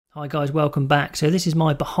Hi guys, welcome back. So this is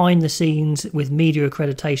my behind the scenes with media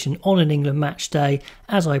accreditation on an England match day,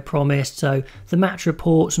 as I promised. So the match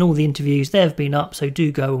reports and all the interviews, they've been up, so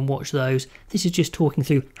do go and watch those. This is just talking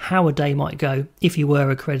through how a day might go if you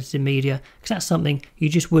were accredited media, because that's something you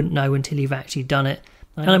just wouldn't know until you've actually done it.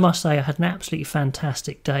 And I must say I had an absolutely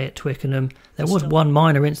fantastic day at Twickenham. There was one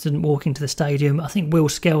minor incident walking to the stadium. I think Will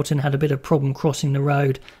Skelton had a bit of problem crossing the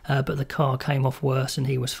road, but the car came off worse and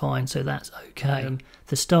he was fine, so that's okay.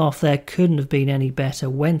 The staff there couldn't have been any better,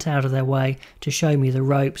 went out of their way to show me the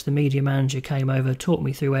ropes. The media manager came over, talked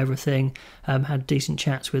me through everything, had decent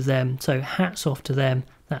chats with them, so hats off to them.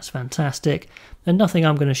 That's fantastic. And nothing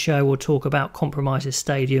I'm going to show or talk about compromises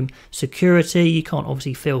stadium security. You can't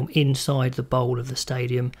obviously film inside the bowl of the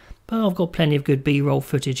stadium, but I've got plenty of good B-roll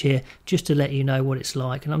footage here just to let you know what it's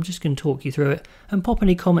like, and I'm just going to talk you through it and pop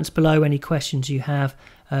any comments below, any questions you have.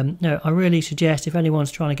 No, I really suggest if anyone's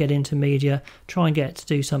trying to get into media, try and get to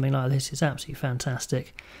do something like this. It's absolutely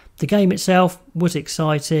fantastic. The game itself was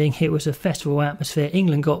exciting. It was a festival atmosphere.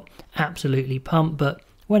 England got absolutely pumped, but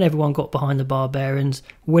when everyone got behind the Barbarians,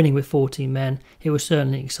 winning with 14 men, it was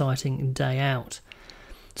certainly an exciting day out.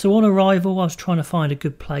 So on arrival, I was trying to find a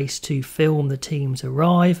good place to film the teams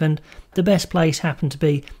arrive, and the best place happened to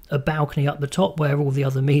be a balcony up the top where all the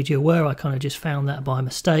other media were. I kind of just found that by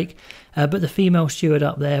mistake, but the female steward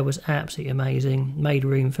up there was absolutely amazing, made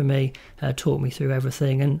room for me, taught me through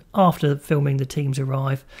everything, and after filming the teams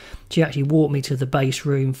arrive, she actually walked me to the base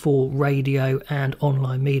room for radio and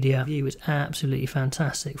online media. The view was absolutely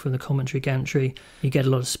fantastic from the commentary gantry. You get a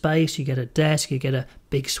lot of space, you get a desk, you get a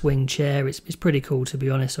big swing chair. It's pretty cool, to be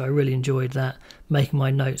honest, so I really enjoyed that, making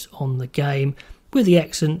my notes on the game with the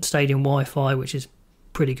excellent stadium Wi-Fi, which is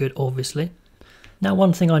pretty good obviously. Now,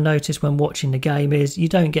 one thing I noticed when watching the game is you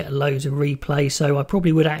don't get loads of replay, so I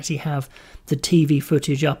probably would actually have the TV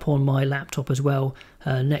footage up on my laptop as well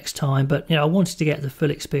next time, but I wanted to get the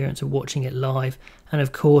full experience of watching it live, and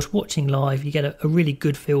of course watching live you get a really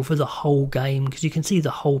good feel for the whole game because you can see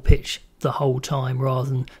the whole pitch the whole time rather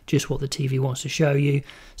than just what the TV wants to show you.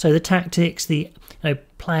 So the tactics, the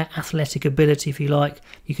player athletic ability, if you like,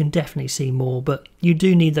 you can definitely see more, but you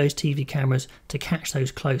do need those TV cameras to catch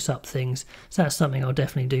those close-up things, so that's something I'll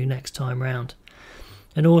definitely do next time round.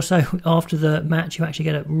 And also after the match you actually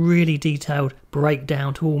get a really detailed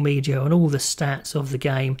breakdown to all media on all the stats of the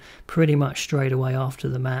game pretty much straight away after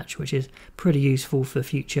the match, which is pretty useful for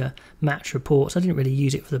future match reports. I didn't really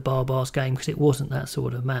use it for the Barbars game because it wasn't that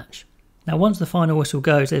sort of match. Now, once the final whistle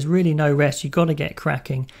goes, there's really no rest. You've got to get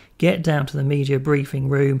cracking, get down to the media briefing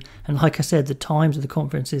room. And like I said, the times of the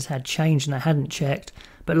conferences had changed and I hadn't checked,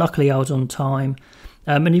 but luckily I was on time.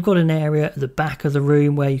 And you've got an area at the back of the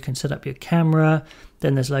room where you can set up your camera.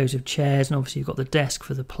 Then there's loads of chairs, and obviously you've got the desk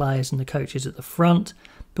for the players and the coaches at the front.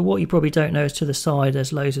 But what you probably don't know is to the side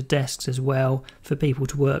there's loads of desks as well for people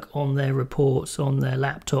to work on their reports, on their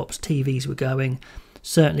laptops. TVs were going.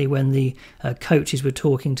 Certainly when the coaches were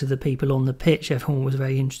talking to the people on the pitch, everyone was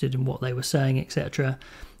very interested in what they were saying, etc.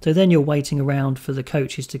 So then you're waiting around for the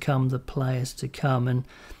coaches to come, the players to come, and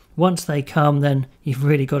once they come then you've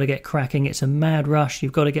really got to get cracking. It's a mad rush.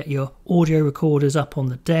 You've got to get your audio recorders up on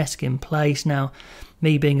the desk in place. Now,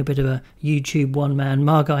 me being a bit of a YouTube one-man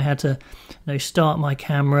mug, I had to start my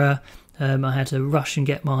camera, I had to rush and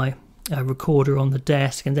get my recorder on the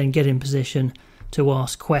desk and then get in position to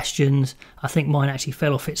ask questions. I think mine actually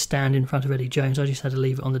fell off its stand in front of Eddie Jones. I just had to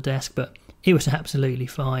leave it on the desk, but it was absolutely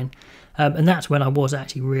fine. And that's when I was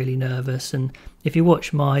actually really nervous. And if you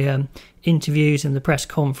watch my interviews and the press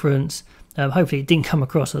conference, hopefully it didn't come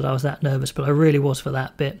across that I was that nervous, but I really was for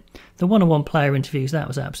that bit. The one-on-one player interviews, that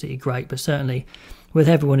was absolutely great, but certainly with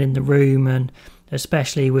everyone in the room and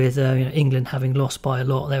especially with England having lost by a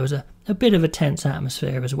lot, there was a bit of a tense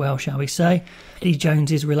atmosphere as well, shall we say. Eddie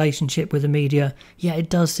Jones's relationship with the media, yeah, it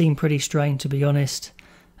does seem pretty strained, to be honest.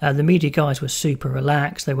 The media guys were super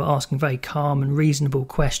relaxed. They were asking very calm and reasonable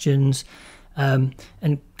questions. And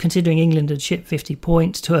considering England had shipped 50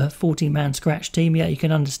 points to a 14-man scratch team, yeah, you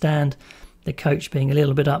can understand the coach being a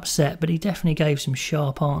little bit upset, but he definitely gave some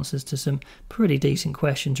sharp answers to some pretty decent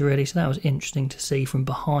questions, really. So that was interesting to see from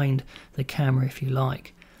behind the camera, if you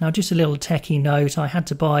like. Now, just a little techie note, I had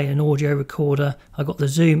to buy an audio recorder. I got the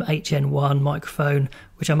Zoom HN1 microphone,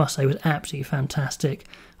 which I must say was absolutely fantastic.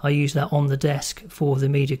 I used that on the desk for the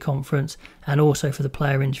media conference and also for the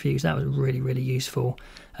player interviews. That was really, really useful.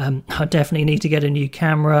 I definitely need to get a new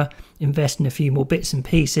camera, invest in a few more bits and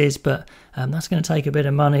pieces, but that's going to take a bit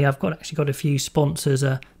of money. I've actually got a few sponsors,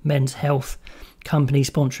 a men's health company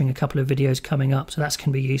sponsoring a couple of videos coming up, so that's going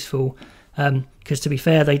to be useful. Because to be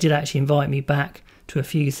fair, they did actually invite me back to a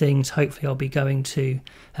few things. Hopefully I'll be going to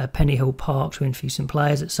Pennyhill Park to interview some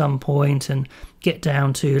players at some point and get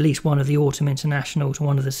down to at least one of the autumn internationals,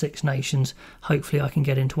 one of the Six Nations. Hopefully I can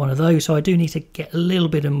get into one of those. So I do need to get a little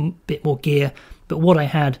bit more gear, but what I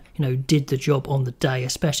had, did the job on the day,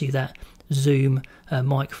 especially that Zoom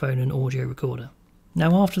microphone and audio recorder.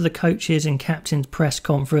 Now, after the coaches and captains press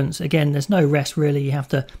conference, again, there's no rest really. You have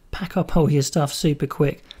to pack up all your stuff super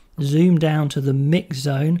quick, zoom down to the mix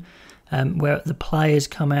zone, where the players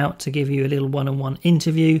come out to give you a little one-on-one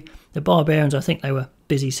interview. The Barbarians, I think they were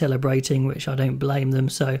busy celebrating, which I don't blame them.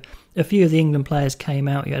 So a few of the England players came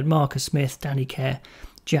out. You had Marcus Smith, Danny Kerr,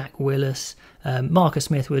 Jack Willis. Marcus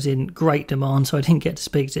Smith was in great demand, so I didn't get to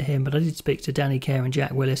speak to him, but I did speak to Danny Kerr and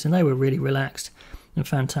Jack Willis, and they were really relaxed and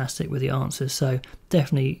fantastic with the answers. So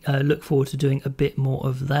definitely look forward to doing a bit more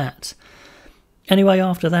of that. Anyway,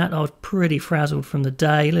 after that, I was pretty frazzled from the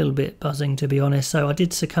day, a little bit buzzing to be honest. So I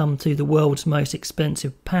did succumb to the world's most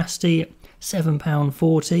expensive pasty at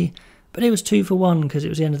 £7.40, but it was 2 for 1 because it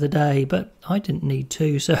was the end of the day. But I didn't need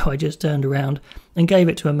 2, so I just turned around and gave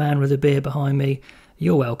it to a man with a beer behind me.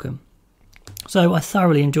 You're welcome. So I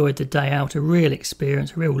thoroughly enjoyed the day out, a real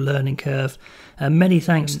experience, a real learning curve. Many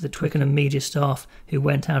thanks to the Twickenham media staff who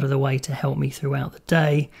went out of the way to help me throughout the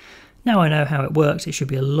day. Now I know how it works, it should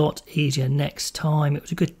be a lot easier next time. It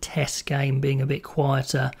was a good test game, being a bit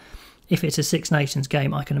quieter. If it's a Six Nations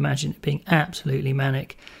game, I can imagine it being absolutely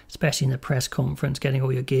manic, especially in the press conference, getting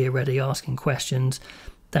all your gear ready, asking questions.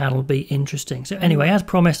 That'll be interesting. So anyway, as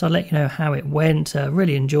promised, I'll let you know how it went.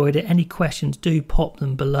 Really enjoyed it. Any questions, do pop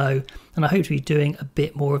them below. And I hope to be doing a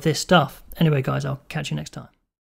bit more of this stuff. Anyway, guys, I'll catch you next time.